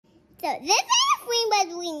So this is the what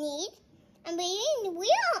we need. And we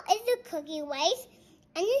all is the cookie rice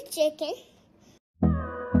and the chicken.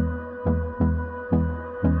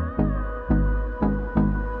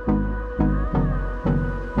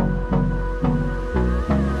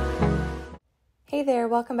 Hey there,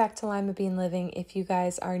 welcome back to Limabean Living. If you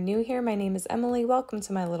guys are new here, my name is Emily. Welcome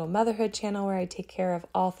to my little motherhood channel where I take care of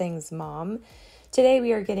all things mom. Today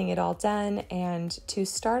we are getting it all done, and to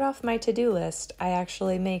start off my to-do list, I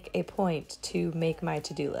actually make a point to make my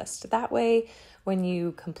to-do list. That way, when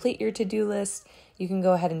you complete your to-do list, you can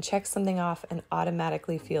go ahead and check something off and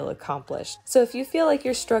automatically feel accomplished. So if you feel like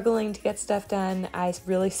you're struggling to get stuff done, I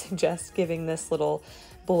really suggest giving this little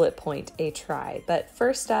bullet point a try. But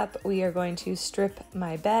first up, we are going to strip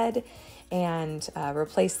my bed and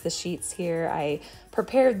replace the sheets here. I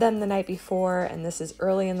prepared them the night before, and this is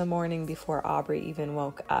early in the morning before Aubrey even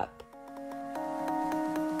woke up.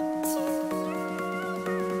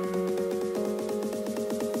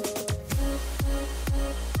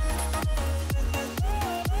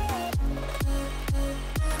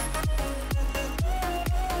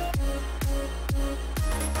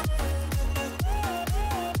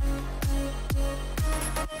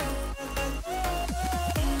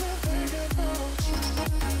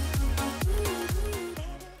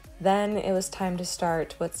 Then it was time to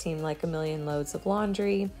start what seemed like a million loads of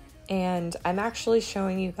laundry, and I'm actually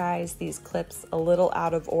showing you guys these clips a little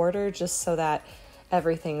out of order just so that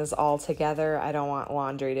everything is all together. I don't want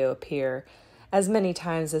laundry to appear as many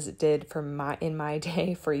times as it did in my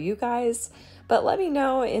day for you guys, but let me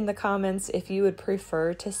know in the comments if you would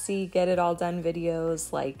prefer to see get it all done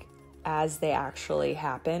videos like as they actually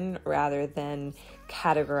happen rather than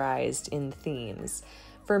categorized in themes.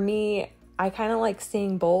 For me, I kind of like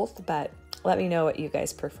seeing both, but let me know what you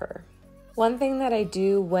guys prefer. One thing that I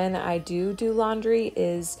do when I do laundry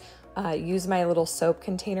is use my little soap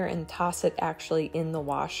container and toss it actually in the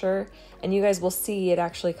washer. And you guys will see it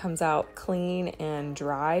actually comes out clean and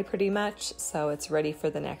dry pretty much. So it's ready for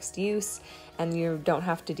the next use and you don't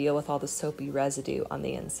have to deal with all the soapy residue on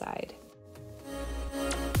the inside.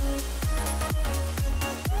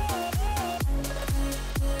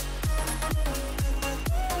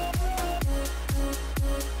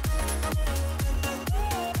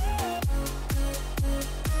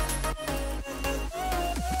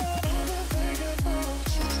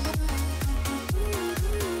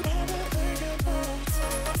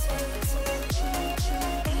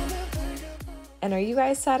 And are you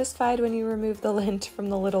guys satisfied when you remove the lint from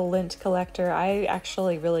the little lint collector? I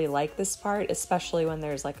actually really like this part, especially when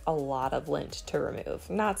there's like a lot of lint to remove.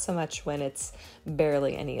 Not so much when it's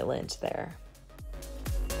barely any lint there.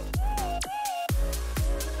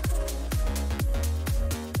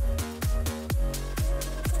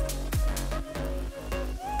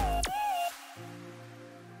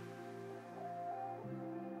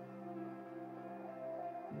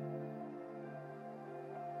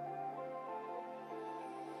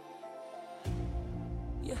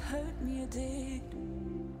 You hurt me, you did,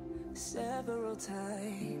 several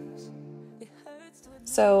times.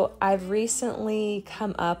 So I've recently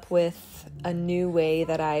come up with a new way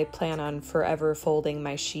that I plan on forever folding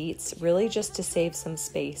my sheets, really just to save some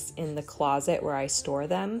space in the closet where I store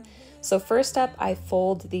them. So first up, I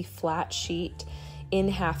fold the flat sheet in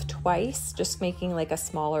half twice, just making like a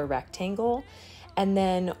smaller rectangle. And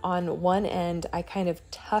then on one end, I kind of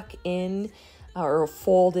tuck in or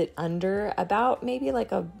fold it under about maybe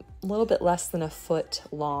like a little bit less than a foot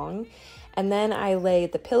long. And then I lay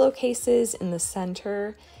the pillowcases in the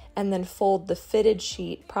center and then fold the fitted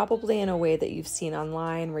sheet probably in a way that you've seen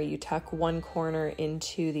online where you tuck one corner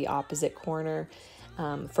into the opposite corner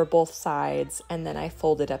for both sides, and then I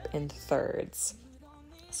fold it up in thirds.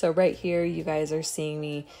 So right here you guys are seeing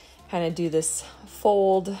me kind of do this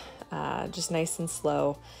fold just nice and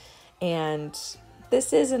slow, and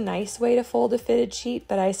this is a nice way to fold a fitted sheet,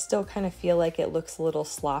 but I still kind of feel like it looks a little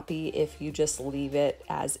sloppy if you just leave it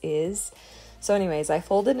as is. So anyways, I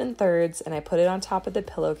fold it in thirds and I put it on top of the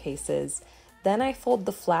pillowcases. Then I fold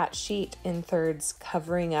the flat sheet in thirds,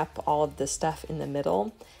 covering up all of the stuff in the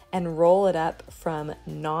middle, and roll it up from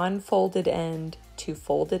non-folded end to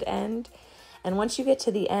folded end. And once you get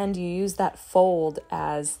to the end, you use that fold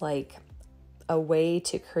as like a way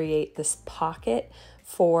to create this pocket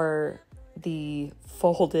for the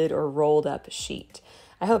folded or rolled up sheet.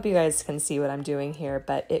 I hope you guys can see what I'm doing here,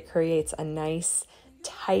 but it creates a nice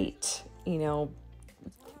tight,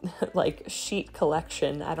 like sheet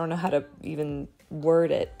collection. I don't know how to even word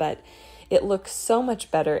it, but it looks so much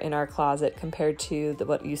better in our closet compared to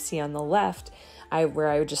what you see on the left, where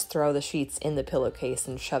I would just throw the sheets in the pillowcase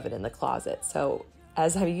and shove it in the closet. So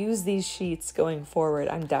as I use these sheets going forward,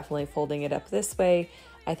 I'm definitely folding it up this way.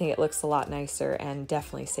 I think it looks a lot nicer and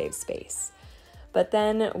definitely saves space. But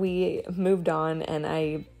then we moved on and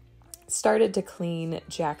I started to clean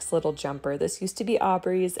Jack's little jumper. This used to be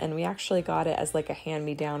Aubrey's, and we actually got it as like a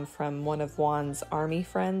hand-me-down from one of Juan's army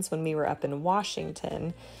friends when we were up in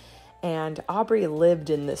Washington. And Aubrey lived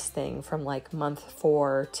in this thing from like month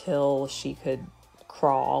 4 till she could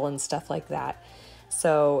crawl and stuff like that.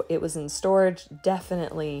 So it was in storage,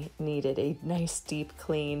 definitely needed a nice deep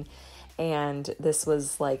clean. And this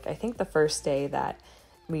was like, I think the first day that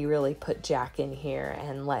we really put Jack in here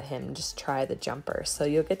and let him just try the jumper. So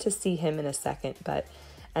you'll get to see him in a second, but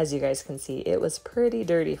as you guys can see, it was pretty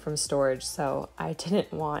dirty from storage. So I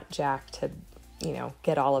didn't want Jack to, you know,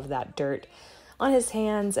 get all of that dirt on his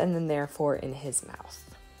hands and then therefore in his mouth.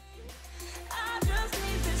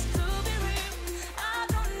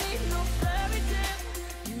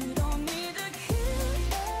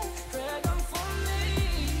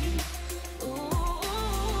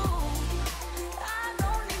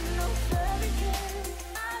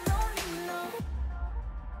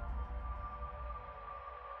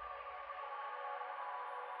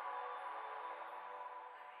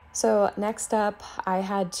 So next up, I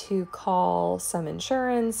had to call some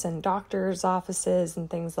insurance and doctor's offices and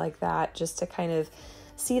things like that just to kind of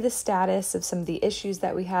see the status of some of the issues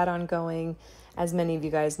that we had ongoing. As many of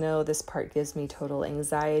you guys know, this part gives me total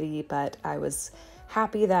anxiety, but I was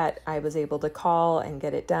happy that I was able to call and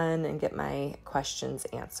get it done and get my questions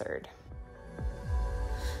answered.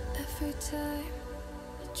 Every time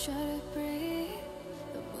I try to breathe,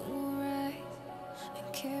 the moon will rise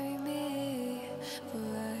and carry me where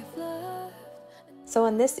I've loved. So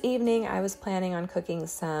on this evening, I was planning on cooking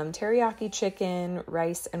some teriyaki chicken,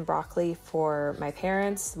 rice, and broccoli for my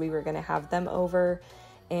parents. We were going to have them over.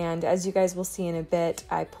 And as you guys will see in a bit,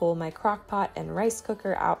 I pull my crock pot and rice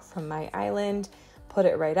cooker out from my island, put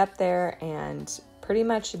it right up there, and pretty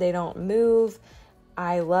much they don't move.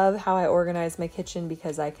 I love how I organize my kitchen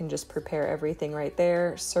because I can just prepare everything right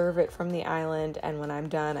there, serve it from the island, and when I'm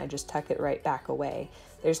done, I just tuck it right back away.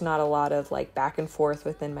 There's not a lot of like back and forth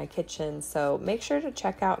within my kitchen, so make sure to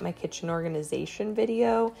check out my kitchen organization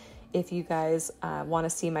video if you guys want to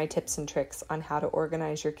see my tips and tricks on how to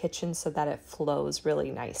organize your kitchen so that it flows really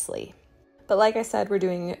nicely. But like I said, we're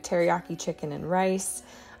doing teriyaki chicken and rice.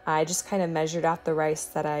 I just kind of measured out the rice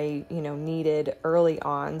that I, needed early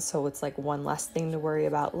on, so it's like one less thing to worry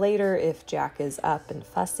about later if Jack is up and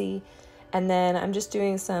fussy. And then I'm just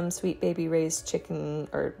doing some sweet baby raised chicken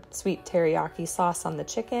or sweet teriyaki sauce on the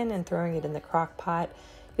chicken and throwing it in the crock pot.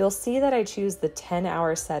 You'll see that I choose the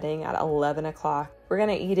 10-hour setting at 11 o'clock. We're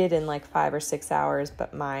gonna eat it in like 5 or 6 hours,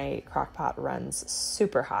 but my crock pot runs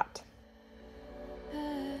super hot.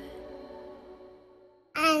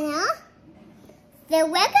 Anna, so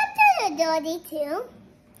welcome to the dirty too.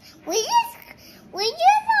 We just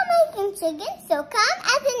are making chicken, so come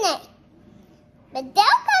at the night. But they'll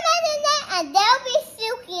come at the night and they'll be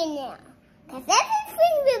silky in there. Cause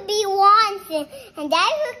everything will be warm soon, and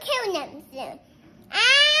that will kill them soon.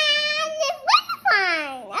 And it's really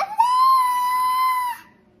fine.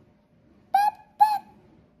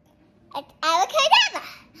 Abracadabra.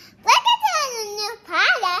 Look at the new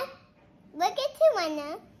product. Look at you, Anna.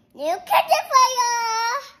 New kitchen for you.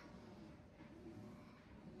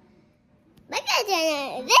 Look at the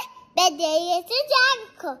this birthday is a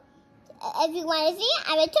Jagco. If you want to see it,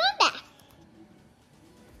 I will turn back.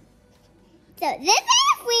 So this is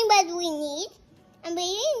what we need. And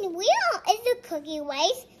it's the cookie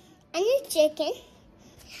rice and the chicken.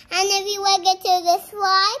 And if you want to get to the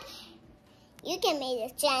slide, you can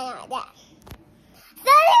make this channel like that.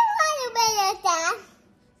 So if you want to be like that,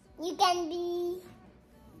 you can be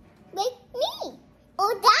with me,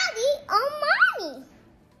 or daddy, or mommy.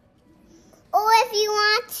 Or if you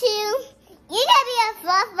want to, you can be a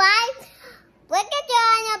fluff vibe. Look at the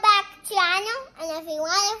on the back channel, and if you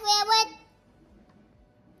want to feel it,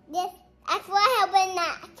 this extra help in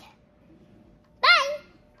that. Bye!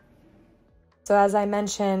 So as I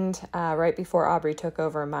mentioned right before Aubrey took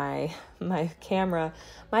over my camera,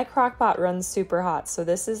 my crock pot runs super hot. So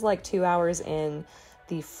this is like 2 hours in.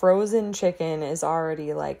 The frozen chicken is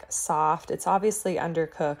already like soft. It's obviously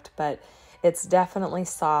undercooked, but it's definitely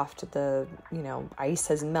soft. The, ice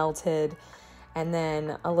has melted. And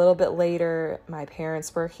then a little bit later, my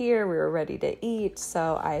parents were here. We were ready to eat.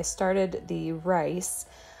 So I started the rice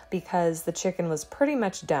because the chicken was pretty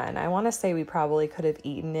much done. I want to say we probably could have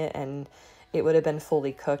eaten it and it would have been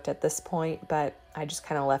fully cooked at this point, but I just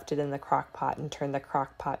kind of left it in the crock pot and turned the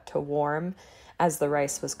crock pot to warm as the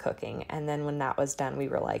rice was cooking. And then when that was done, we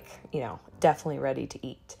were like, definitely ready to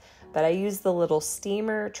eat. but I used the little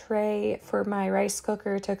steamer tray for my rice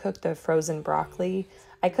cooker to cook the frozen broccoli.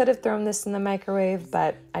 I could have thrown this in the microwave,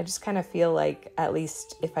 but I just kind of feel like at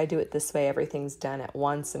least if I do it this way, everything's done at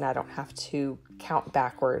once and I don't have to count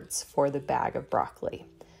backwards for the bag of broccoli.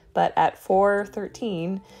 But at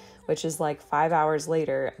 4:13, which is like 5 hours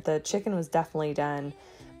later, the chicken was definitely done,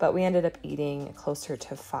 but we ended up eating closer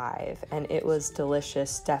to 5 and it was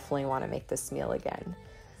delicious. Definitely want to make this meal again.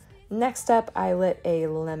 Next up, I lit a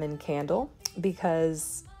lemon candle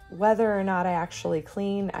because whether or not I actually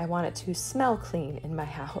clean, I want it to smell clean in my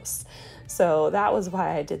house. So that was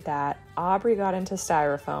why I did that. Aubrey got into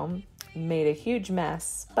styrofoam, made a huge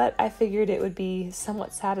mess, but I figured it would be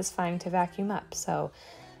somewhat satisfying to vacuum up. So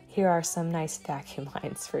here are some nice vacuum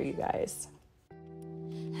lines for you guys.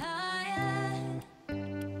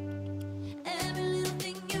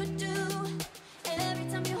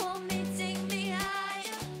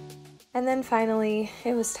 And then finally,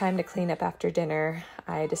 it was time to clean up after dinner.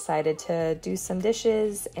 I decided to do some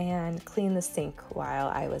dishes and clean the sink while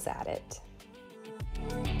I was at it.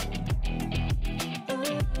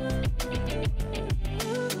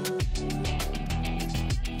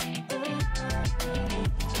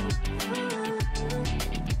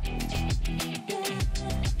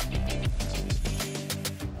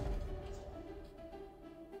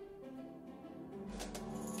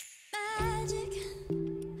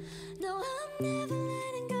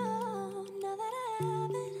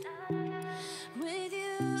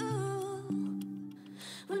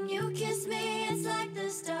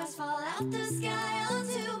 The sky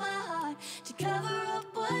onto my heart to cover up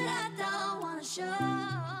what I don't want to show.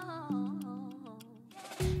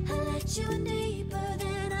 I let you in deeper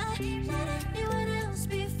than I let anyone else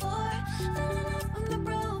before. Fell in love with my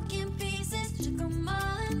broken pieces, took them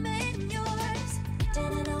all and made them yours.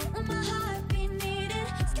 Didn't know what my heart be needed,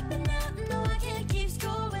 skipping out, no I can't keep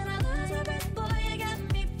score. When I lose my breath, boy, you got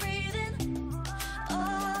me breathing.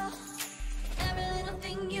 Oh, every little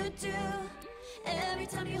thing you do, every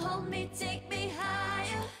time you hold me, take me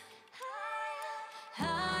higher,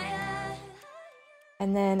 higher.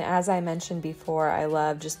 And then, as I mentioned before, I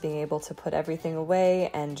love just being able to put everything away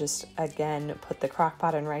and just, again, put the crock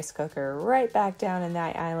pot and rice cooker right back down in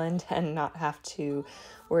that island and not have to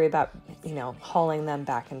worry about, hauling them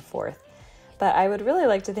back and forth. But I would really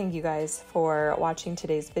like to thank you guys for watching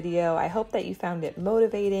today's video. I hope that you found it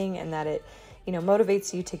motivating and that it,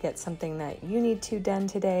 motivates you to get something that you need to done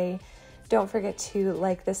today. Don't forget to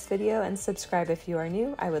like this video and subscribe if you are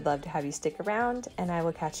new. I would love to have you stick around, and I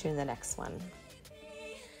will catch you in the next one.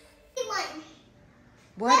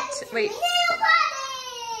 What? Wait.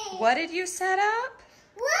 What did you set up?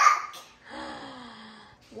 Look!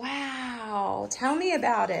 Wow. Tell me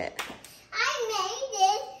about it. I made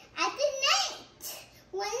it at the night.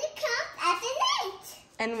 When it comes at the night.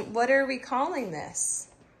 And what are we calling this?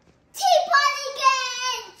 Teapot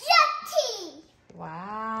again! Jump tea!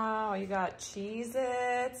 Wow, you got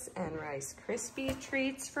Cheez-Its and Rice Krispie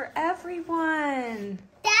treats for everyone.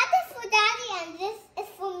 That is for Daddy, and this is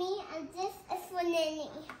for me, and this is for Nanny.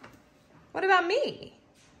 What about me?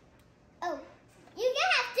 Oh, you can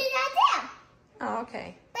have to that down. Oh,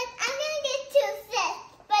 okay. But I'm gonna get to this,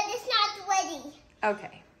 but it's not ready.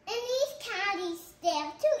 Okay. And these candies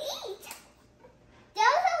there to eat.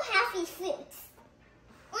 Those are happy fruits.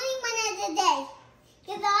 Only one of the day.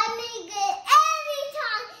 Because I make it every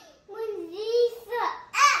time when these are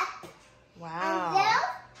up. Wow. And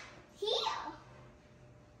those here.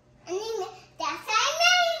 And then that's how I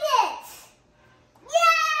made it.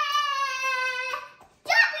 Yeah!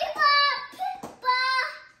 Jumpy Pop!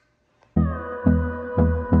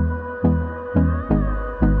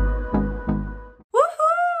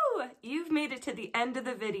 Woohoo! You've made it to the end of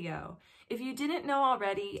the video. If you didn't know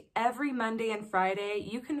already, every Monday and Friday,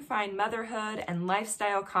 you can find motherhood and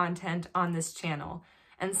lifestyle content on this channel.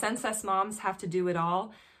 And since us moms have to do it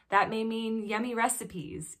all, that may mean yummy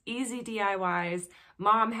recipes, easy DIYs,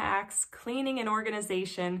 mom hacks, cleaning and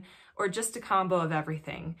organization, or just a combo of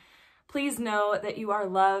everything. Please know that you are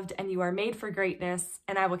loved and you are made for greatness,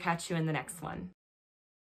 and I will catch you in the next one.